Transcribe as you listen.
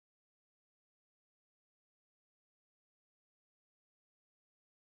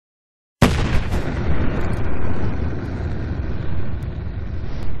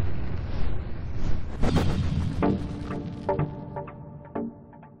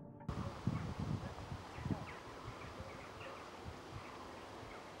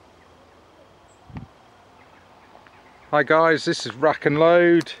Hi guys, this is Rack and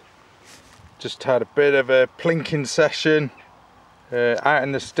Load. Just had a bit of a plinking session out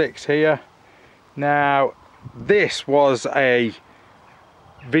in the sticks here. Now this was a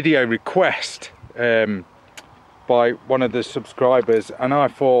video request by one of the subscribers, and I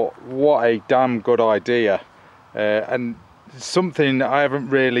thought what a damn good idea, and something I haven't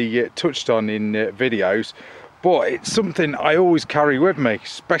really touched on in videos, but it's something I always carry with me,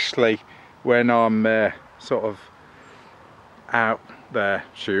 especially when I'm sort of out there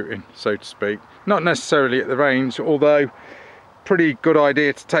shooting, so to speak. Not necessarily at the range, although pretty good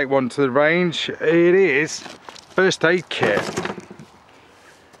idea to take one to the range. It is first aid kit.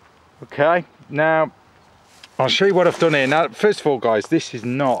 Okay, now I'll show you what I've done here. Now first of all guys, this is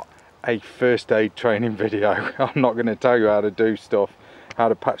not a first aid training video. I'm not going to tell you how to do stuff, how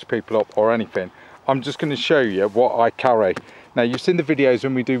to patch people up or anything. I'm just going to show you what I carry. Now you've seen the videos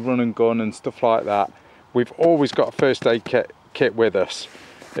when we do run and gun and stuff like that. We've always got a first aid kit with us.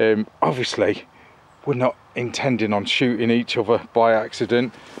 Obviously we're not intending on shooting each other by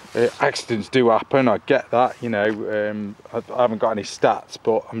accident. Accidents do happen, I get that, you know. I haven't got any stats,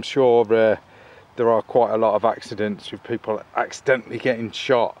 but I'm sure there are quite a lot of accidents with people accidentally getting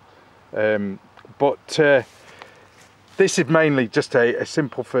shot. But this is mainly just a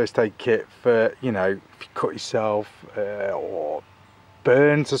simple first aid kit for, you know, if you cut yourself or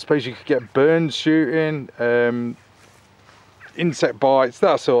burns. I suppose you could get burns shooting, insect bites,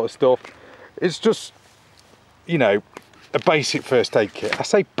 that sort of stuff. It's just, you know, a basic first aid kit. I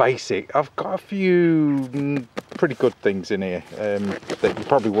say basic, I've got a few pretty good things in here that you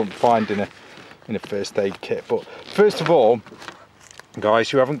probably wouldn't find in a first aid kit. But first of all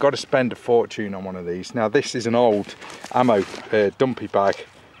guys, you haven't got to spend a fortune on one of these. Now this is an old ammo dumpy bag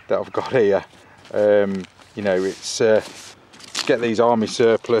that I've got here. You know, it's get these army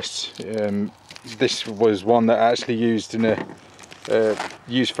surplus. This was one that I actually used in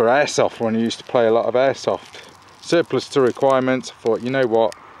used for airsoft when I used to play a lot of airsoft. Surplus to requirements. I thought, you know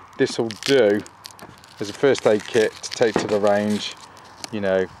what, this will do as a first aid kit to take to the range, you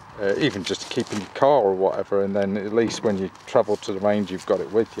know, even just to keep in your car or whatever, and then at least when you travel to the range you've got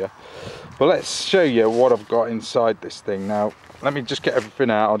it with you. But let's show you what I've got inside this thing. Now let me just get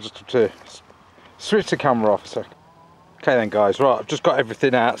everything out. I'll just have to switch the camera off a second. Okay then guys, right, I've just got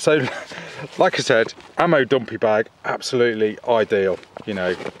everything out. So like I said, ammo dumpy bag, absolutely ideal. You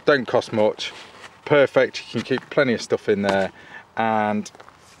know, don't cost much, perfect. You can keep plenty of stuff in there, and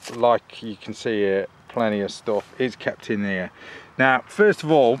like you can see here, plenty of stuff is kept in here. Now first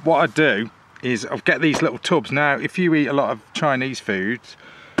of all, what I do is I'll get these little tubs. Now if you eat a lot of Chinese foods,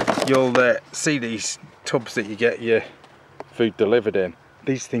 you'll see these tubs that you get your food delivered in.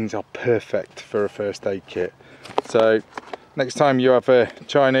 These things are perfect for a first aid kit. So next time you have a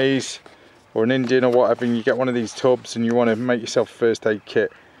Chinese or an Indian or whatever and you get one of these tubs and you want to make yourself a first aid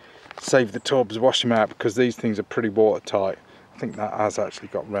kit, save the tubs, wash them out, because these things are pretty watertight. I think that has actually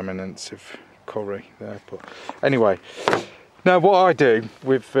got remnants of curry there, but anyway. Now what I do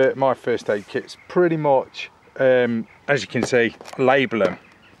with my first aid kits, pretty much, as you can see, label them.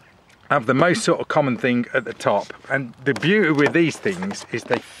 I have the most sort of common thing at the top, and the beauty with these things is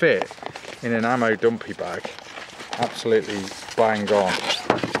they fit in an ammo dumpy bag, absolutely bang on.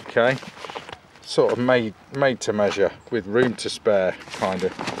 Okay, sort of made to measure with room to spare, kind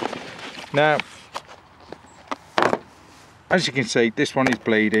of. Now as you can see, this one is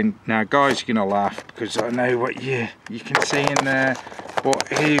bleeding. Now guys, you're gonna laugh because I know what you can see in there, but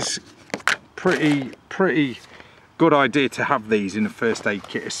it is pretty good idea to have these in a first aid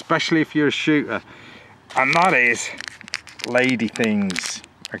kit, especially if you're a shooter, and that is lady things.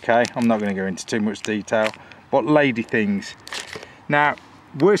 Okay, I'm not going to go into too much detail, but lady things. Now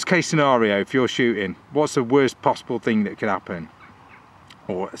worst case scenario, if you're shooting, what's the worst possible thing that could happen?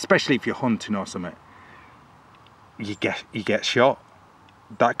 Or especially if you're hunting or something, you get shot.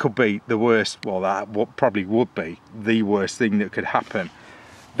 That could be the worst. Well, that probably would be the worst thing that could happen.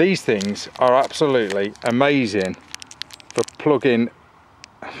 These things are absolutely amazing for plugging,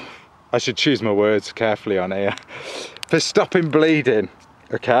 I should choose my words carefully on here, for stopping bleeding.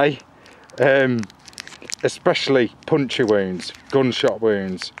 Okay, especially puncture wounds, gunshot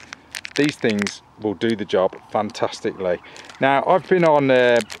wounds. These things will do the job fantastically. Now I've been on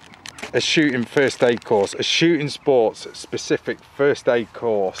a shooting first aid course, a shooting sports specific first aid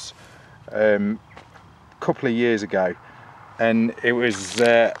course a couple of years ago, and it was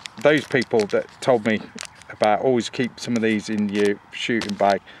those people that told me about always keep some of these in your shooting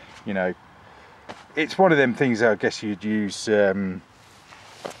bag. You know, it's one of them things that I guess you'd use, you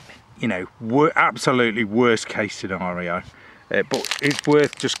know, absolutely worst case scenario. but it's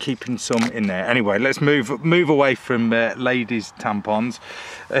worth just keeping some in there. Anyway, let's move away from ladies' tampons.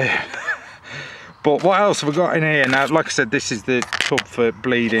 But what else have we got in here? Now, like I said, this is the tub for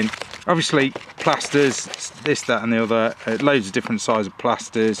bleeding. Obviously, plasters, this, that and the other, loads of different size of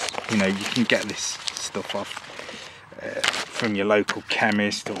plasters. You know, you can get this stuff off from your local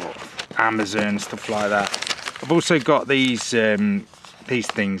chemist or Amazon, stuff like that. I've also got these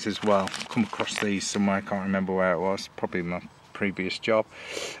things as well. Come across these somewhere, I can't remember where it was, probably my previous job.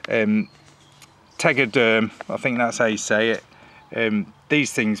 Tegaderm, I think that's how you say it.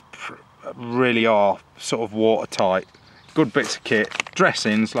 These things really are sort of watertight. Good bits of kit.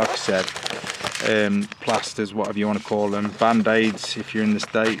 Dressings, like I said. Plasters, whatever you want to call them. Band-aids if you're in the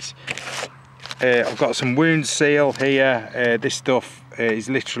States. I've got some wound seal here. This stuff is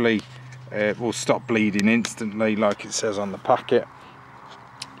literally will stop bleeding instantly, like it says on the packet.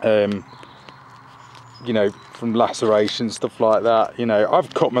 You know, from lacerations, stuff like that. You know,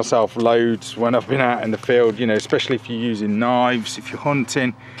 I've cut myself loads when I've been out in the field, you know, especially if you're using knives, if you're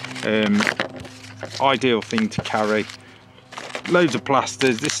hunting. Ideal thing to carry. Loads of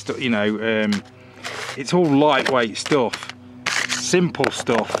plasters, this stuff, you know, it's all lightweight stuff, simple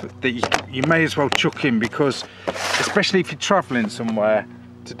stuff that you may as well chuck in, because especially if you're traveling somewhere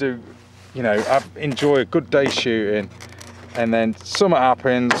to do, you know, enjoy a good day shooting, and then something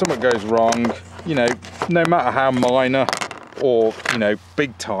happens, something goes wrong, you know, no matter how minor or, you know,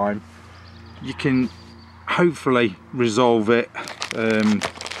 big time, you can hopefully resolve it.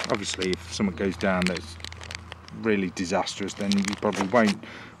 Obviously if something goes down that's really disastrous, then you probably won't,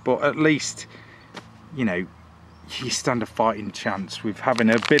 but at least, you know, you stand a fighting chance with having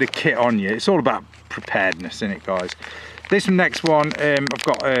a bit of kit on you. It's all about preparedness, isn't it, guys? This next one, I've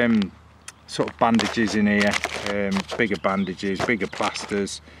got sort of bandages in here, bigger bandages, bigger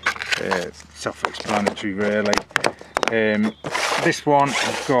plasters, self-explanatory really. This one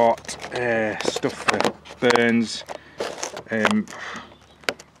I've got stuff for burns.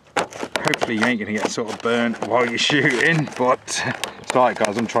 Hopefully you ain't gonna get sort of burnt while you're shooting, but it's alright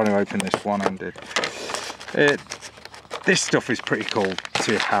guys, I'm trying to open this one-handed. This stuff is pretty cool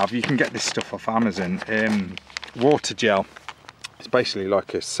to have. You can get this stuff off Amazon. Water gel. It's basically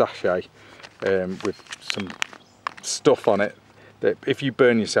like a sachet with some stuff on it that if you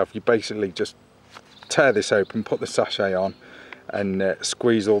burn yourself, you basically just tear this open, put the sachet on, and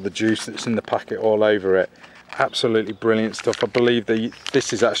squeeze all the juice that's in the packet all over it. Absolutely brilliant stuff. I believe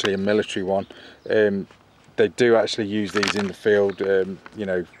this is actually a military one. They do actually use these in the field, you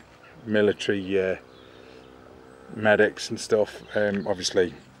know, military medics and stuff.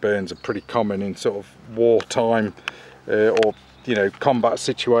 Obviously burns are pretty common in sort of wartime or, you know, combat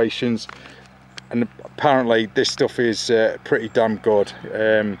situations, and apparently this stuff is pretty damn good.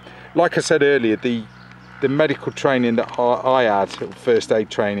 Like I said earlier, the medical training that I had, first aid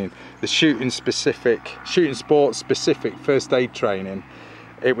training, the shooting sports specific first aid training,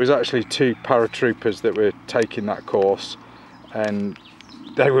 it was actually 2 paratroopers that were taking that course, and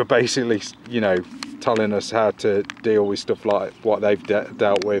they were basically, you know, telling us how to deal with stuff like what they've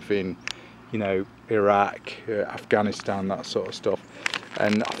dealt with in, you know, Iraq, Afghanistan, that sort of stuff.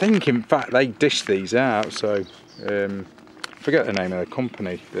 And I think in fact they dish these out, so forget the name of the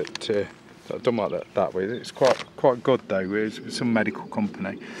company that I've done like that with. It's quite good though. It's some medical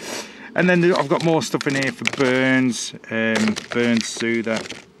company. And then I've got more stuff in here for burns, burn soother.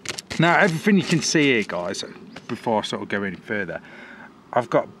 Now everything you can see here, guys, before I sort of go any further, I've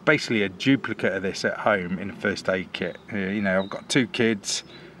got basically a duplicate of this at home in a first aid kit. You know, I've got 2 kids,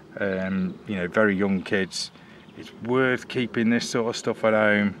 you know, very young kids. It's worth keeping this sort of stuff at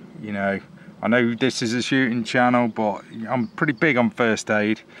home. You know, I know this is a shooting channel, but I'm pretty big on first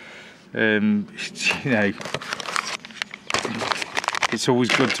aid. You know, it's always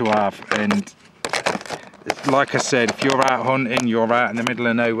good to have, and like I said, if you're out hunting, you're out in the middle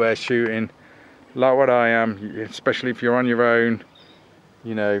of nowhere shooting, like what I am, especially if you're on your own,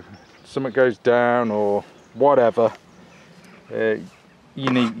 you know, something goes down or whatever, you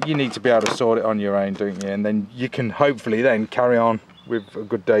need to be able to sort it on your own, don't you? And then you can hopefully then carry on with a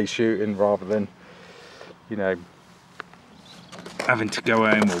good day shooting, rather than, you know, having to go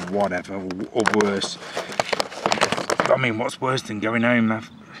home or whatever, or worse. I mean, what's worse than going home,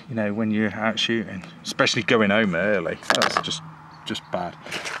 you know, when you're out shooting, especially going home early? That's just bad.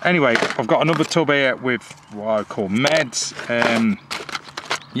 Anyway, I've got another tub here with what I call meds.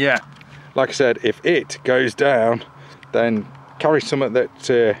 Yeah, like I said, if it goes down, then carry something that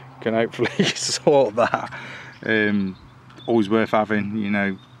can hopefully sort that. Always worth having, you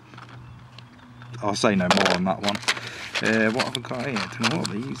know. I'll say no more on that one. What have I got here? I don't know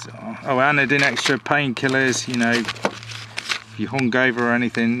what these are. Oh, anodine extra, painkillers, you know, you're hungover or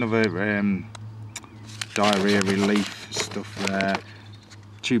anything, another diarrhea relief stuff there.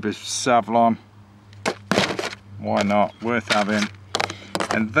 Tube of Savlon, why not, worth having.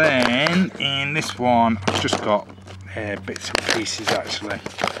 And then in this one I've just got bits and pieces actually.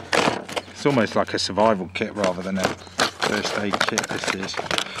 It's almost like a survival kit rather than a first aid kit.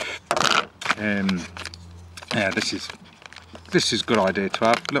 This is a good idea to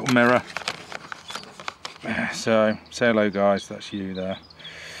have. Little mirror. So say hello guys, that's you there.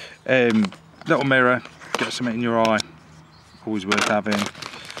 Little mirror, get something in your eye, always worth having.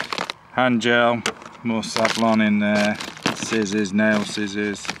 Hand gel, more Savlon in there. Scissors, nail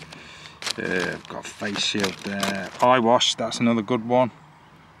scissors. I've got a face shield there. Eye wash, that's another good one.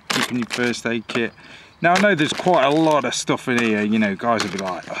 Keeping your first aid kit. Now I know there's quite a lot of stuff in here, you know, guys will be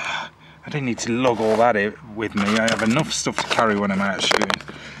like, oh, I don't need to lug all that with me, I have enough stuff to carry when I'm out shooting.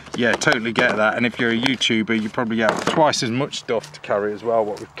 Yeah, totally get that, and if you're a YouTuber you probably have twice as much stuff to carry as well,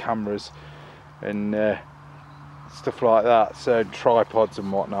 what with cameras and stuff like that, so tripods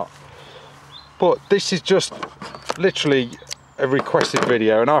and whatnot. But this is just literally a requested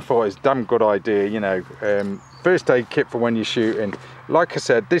video and I thought it was a damn good idea, you know. First aid kit for when you're shooting. Like I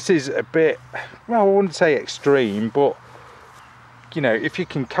said, this is a bit, well, I wouldn't say extreme, but you know, if you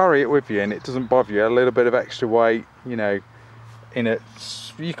can carry it with you and it doesn't bother you, a little bit of extra weight, you know, in it,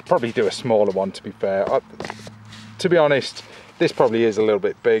 you could probably do a smaller one, to be fair. To be honest, this probably is a little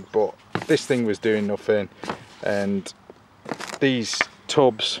bit big, but this thing was doing nothing. And these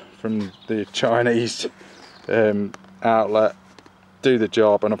tubs from the Chinese outlet do the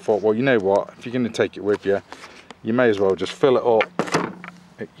job, and I thought, well, you know what, if you're going to take it with you, you may as well just fill it up,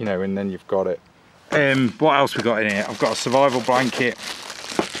 you know, and then you've got it. What else we got in here? I've got a survival blanket.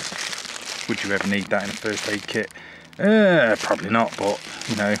 Would you ever need that in a first aid kit? Probably not, but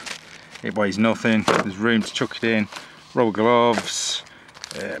you know, it weighs nothing. There's room to chuck it in. Rubber gloves,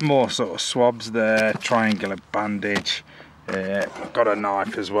 more sort of swabs there, triangular bandage. I've got a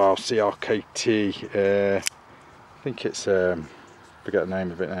knife as well, CRKT. I think it's, forget the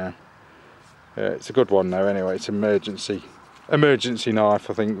name of it now. It's a good one though anyway, it's emergency knife,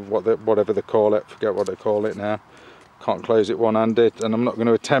 I think, whatever they call it, forget what they call it now. Can't close it one-handed, and I'm not going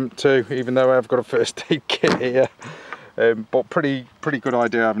to attempt to, even though I've got a first aid kit here. But pretty good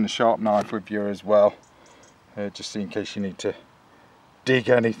idea having a sharp knife with you as well, just in case you need to dig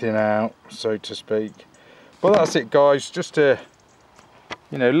anything out, so to speak. But that's it guys, just a,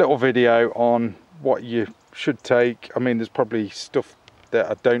 you know, little video on what you should take. I mean, there's probably stuff that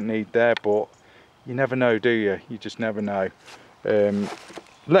I don't need there, but you never know, do you? You just never know.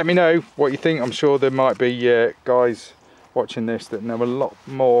 Let me know what you think. I'm sure there might be guys watching this that know a lot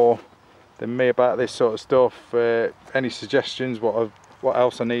more than me about this sort of stuff. Any suggestions what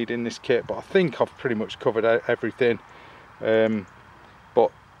else I need in this kit? But I think I've pretty much covered everything.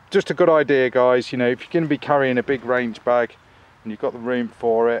 But just a good idea guys, you know, if you're going to be carrying a big range bag and you've got the room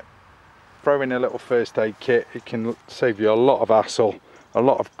for it, throw in a little first aid kit. It can save you a lot of hassle, a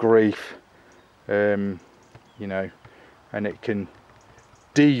lot of grief, you know, and it can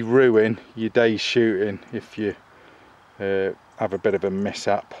de-ruin your day's shooting if you have a bit of a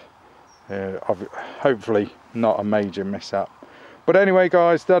mishap. Hopefully not a major mishap. But anyway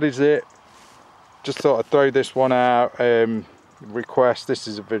guys, that is it. Just thought I'd throw this one out. Request, this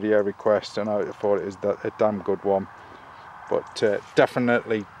is a video request, and I thought it was a damn good one. But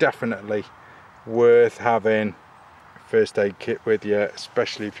definitely worth having a first aid kit with you,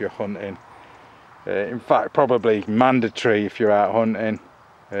 especially if you're hunting. In fact, probably mandatory if you're out hunting,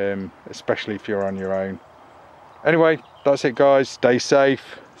 especially if you're on your own. Anyway, that's it guys, stay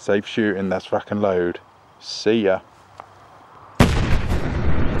safe, safe shooting. That's Rack and Load. See ya.